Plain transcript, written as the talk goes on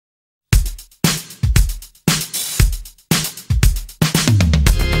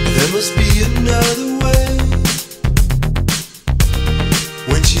must be another way.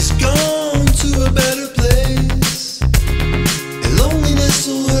 When she's gone to a better place, and loneliness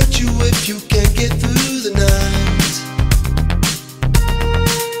will hurt you if you can't get through the night.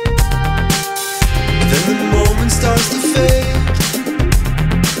 Then the moment starts to fade,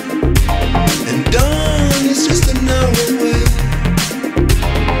 and dawn is just an hour away.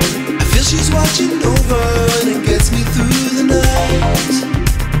 I feel she's watching over, and it gets me through the night.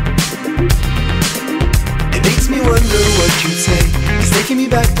 It makes me wonder what you take. It's taking me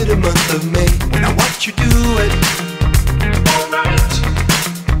back to the month of May, when I watch you do it. Alright.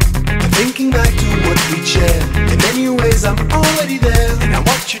 I'm thinking back to what we shared. In many ways I'm already there, and I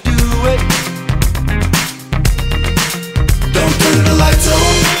watch you do it. Don't turn the lights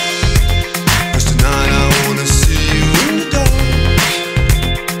on, 'cause tonight I wanna see you in the dark.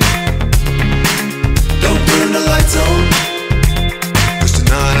 Don't turn the lights on, 'cause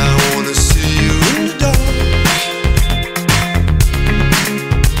tonight I wanna see you in the dark.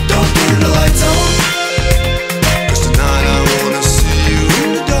 Don't turn the lights on, 'cause tonight I wanna see you in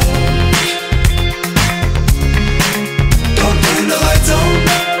the dark. Don't turn the lights on,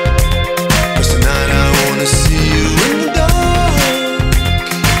 'cause tonight I wanna see you in the dark.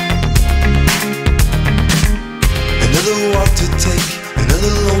 Another walk to take,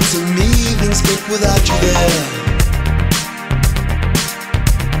 another lonesome evening spent without you there.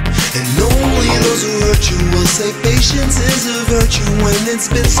 And only those who hurt you will say patience is a virtue when it's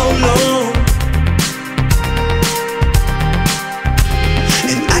been so long.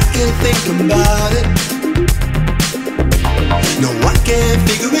 And I can't think about it, no, I can't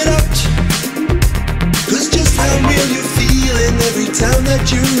figure it out. 'Cause just how real you're feeling every time that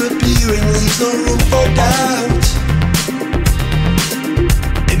you're appearing leaves no room for doubt.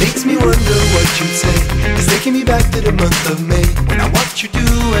 It makes me wonder what you'd say. It's taking me back to the month of May, when I watch you do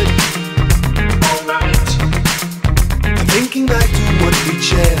it. Alright. I'm thinking back to what we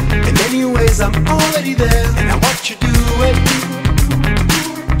shared. In many ways I'm already there, and I watch you do it.